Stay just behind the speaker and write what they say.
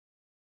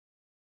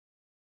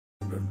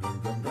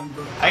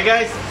Hi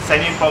guys,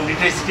 signing from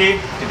City.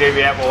 Today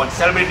we have one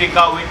celebrity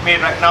car with me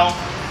right now.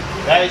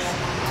 Guys,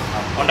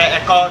 on the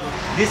account,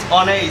 this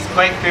owner is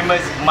quite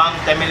famous among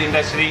Tamil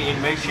industry in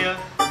Malaysia.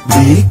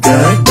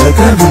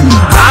 Vikadakavi.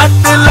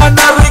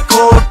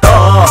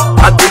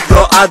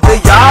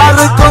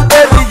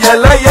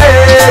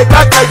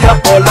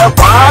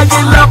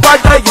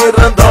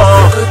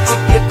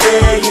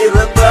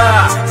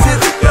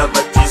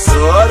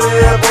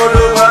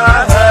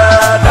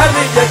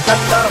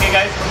 Okay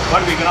guys,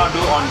 what we gonna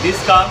do on this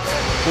car?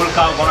 Full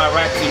car gonna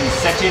arrive in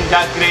SATIN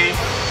Dark Grey,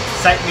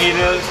 side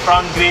mirror,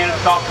 front grille,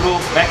 top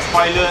roof, back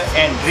spoiler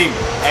and rim.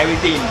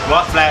 Everything in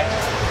gloss black.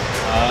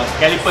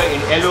 Caliper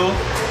in yellow.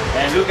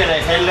 And look at the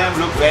headlamp,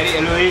 look very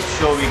yellowish.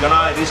 So we're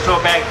gonna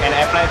restore back and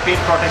apply paint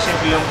protection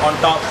film on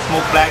top,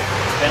 smoke black.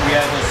 Then we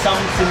have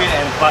some cement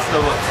and plaster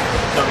work.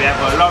 So we have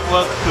a lot of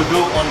work to do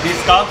on this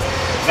car.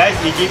 Guys,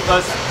 it gives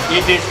us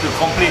 8 days to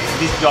complete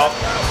this job.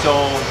 So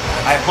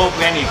I hope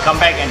when you come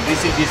back and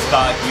visit this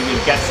car, you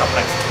will get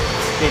surprised.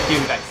 Stay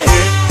tuned guys.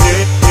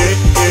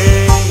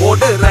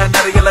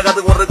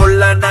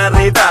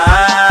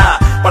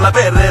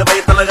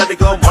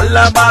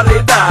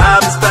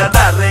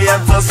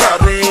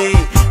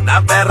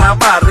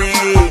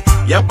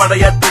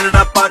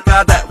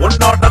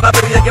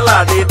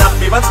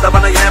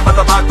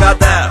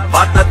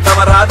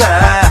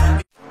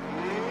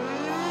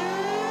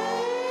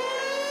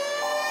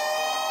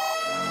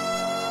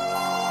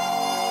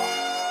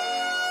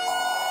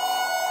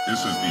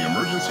 This is the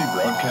emergency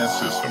broadcast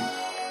system.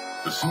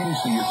 The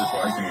CDC is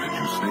advising that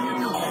you stay in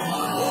your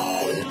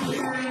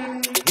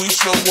home. We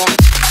show up.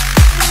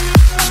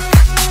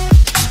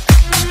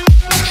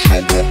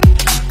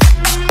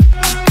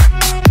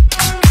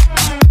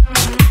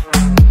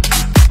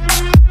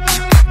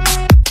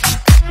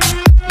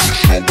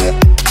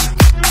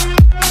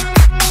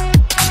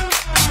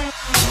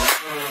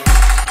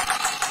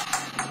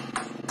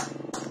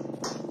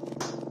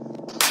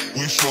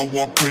 We show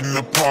up in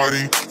the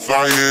party,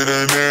 flyer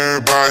than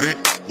everybody.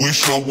 We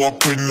show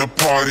up in the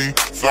party,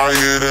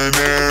 flyer than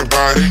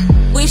everybody.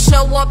 We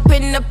show up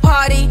in the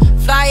party,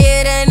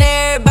 flyer than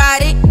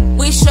everybody.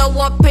 We show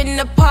up in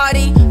the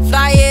party,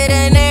 flyer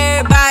than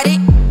everybody.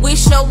 We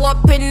show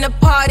up in the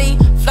party,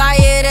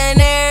 flyer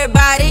than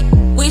everybody.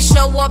 We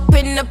show up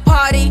in the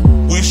party.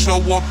 We show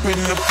up in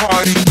the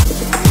party.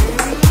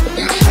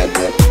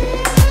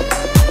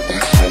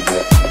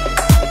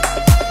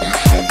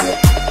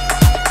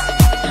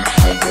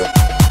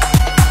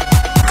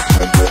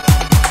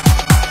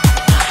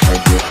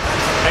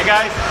 Hey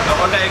guys, the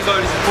Honda Echo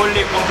is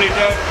fully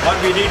completed. What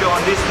we did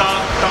on this car: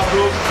 top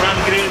roof, front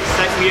grille,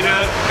 side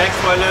mirror, back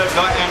spoiler,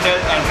 door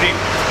handle and rim.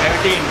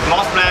 Everything in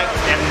gloss black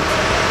and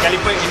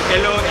caliper in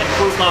yellow and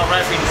full car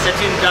wrap in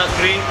SATIN Dark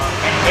Grey.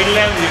 And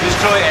headlamp we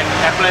destroy and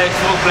apply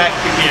smoke black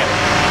PPF.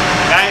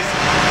 Guys,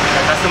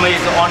 the customer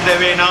is on the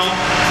way now.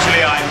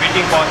 Actually, I'm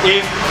waiting for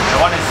him. I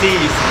want to see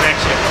his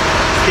reaction.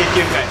 Stay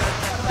tuned guys.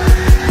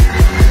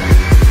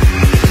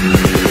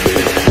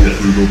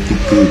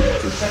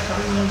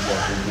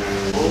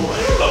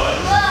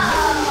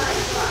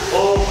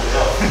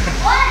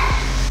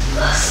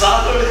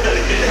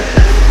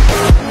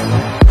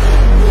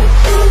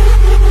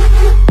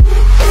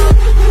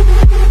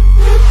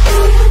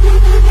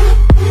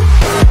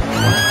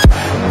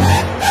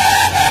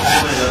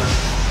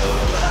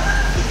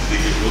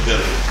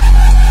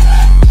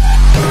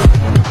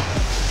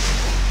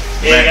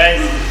 Hey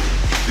guys,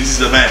 this is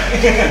the man.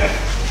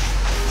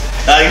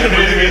 I can't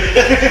believe it.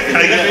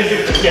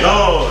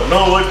 No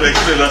word to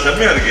explain.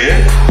 Samya irukku.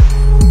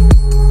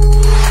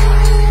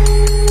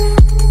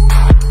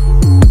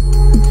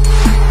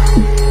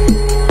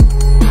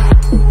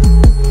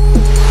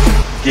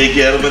 KK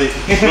everybody.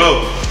 Bro,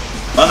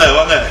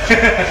 வாங்க.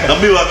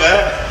 தம்பி வாங்க.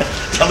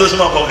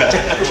 சந்தோஷமா போங்க.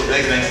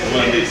 Thanks.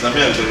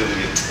 Samya irukku.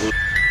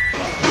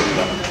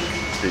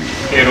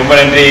 ரொம்ப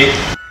நன்றி.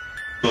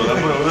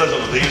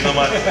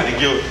 Thank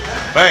you.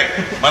 Right,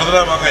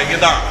 மறந்துடா வாங்க. இங்க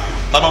தான்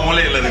நம்ம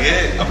மூலையில இருக்கு.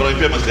 அப்புறம்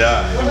இப்பே மஸ்யா.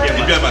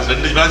 இப்பே மஸ்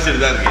ரெண்டு பிரான்ச்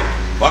தான் இருக்கு.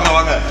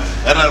 வாங்க.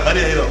 வேற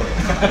மாதிரி ஆயிரும்.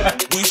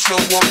 We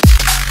show up.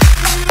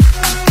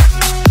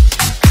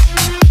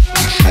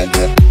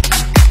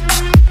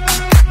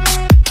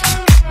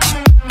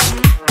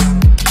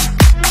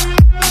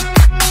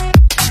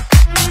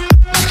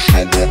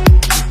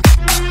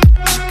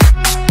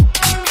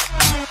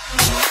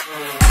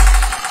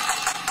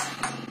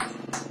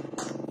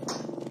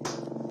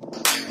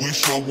 We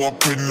show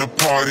up in the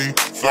party,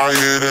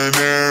 flyer than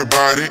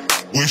everybody.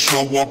 We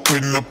show up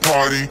in the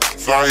party,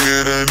 flyer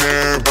than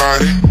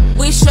everybody.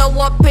 We show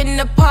up in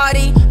the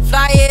party,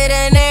 flyer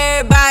than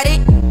everybody.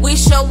 We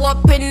show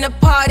up in the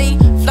party,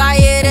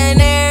 flyer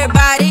than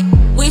everybody.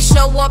 We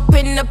show up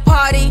in the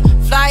party,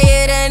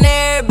 flyer than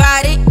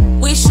everybody.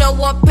 We show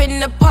up in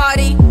the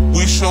party.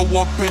 We show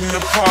up in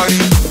the party.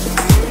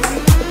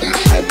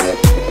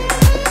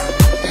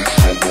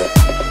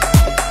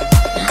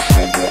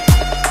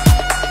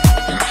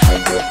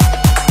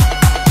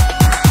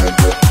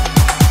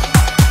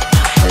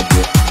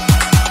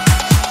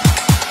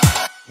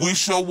 We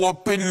show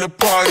up in the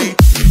party.